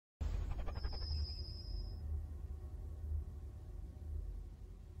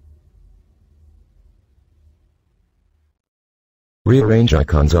Rearrange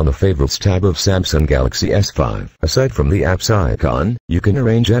icons on the Favorites tab of Samsung Galaxy S5. Aside from the Apps icon, you can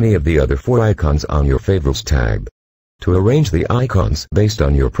arrange any of the other 4 icons on your Favorites tab. To arrange the icons based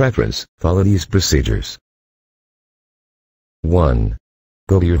on your preference, follow these procedures. 1.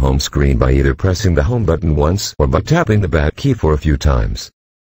 Go to your home screen by either pressing the home button once or by tapping the back key for a few times.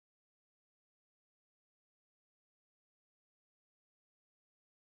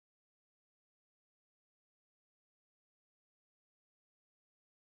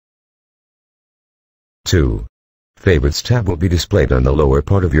 2. Favorites tab will be displayed on the lower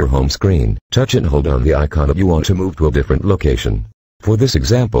part of your home screen. Touch and hold on the icon that you want to move to a different location. For this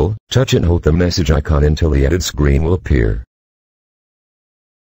example, touch and hold the message icon until the edit screen will appear.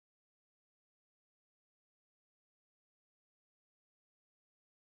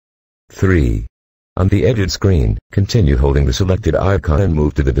 3. On the edit screen, continue holding the selected icon and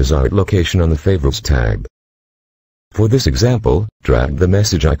move to the desired location on the Favorites tab. For this example, drag the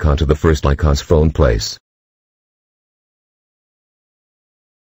message icon to the first icon's phone place.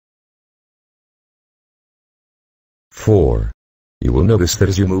 4. You will notice that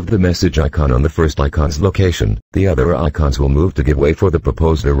as you move the message icon on the first icon's location, the other icons will move to give way for the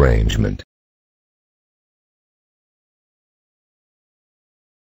proposed arrangement.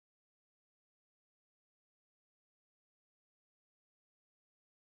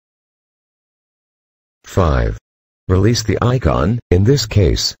 Five. Release the icon, in this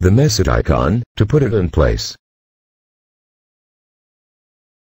case the message icon, to put it in place.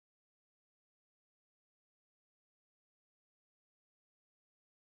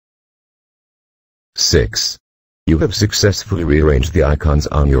 6. You have successfully rearranged the icons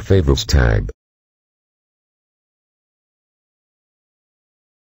on your Favorites tab.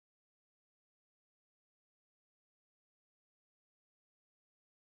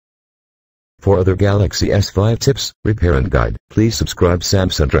 For other Galaxy S5 tips, repair and guide, please subscribe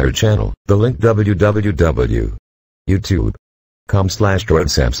Samsung channel. The link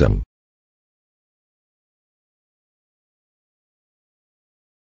www.youtube.com/droidsamsung.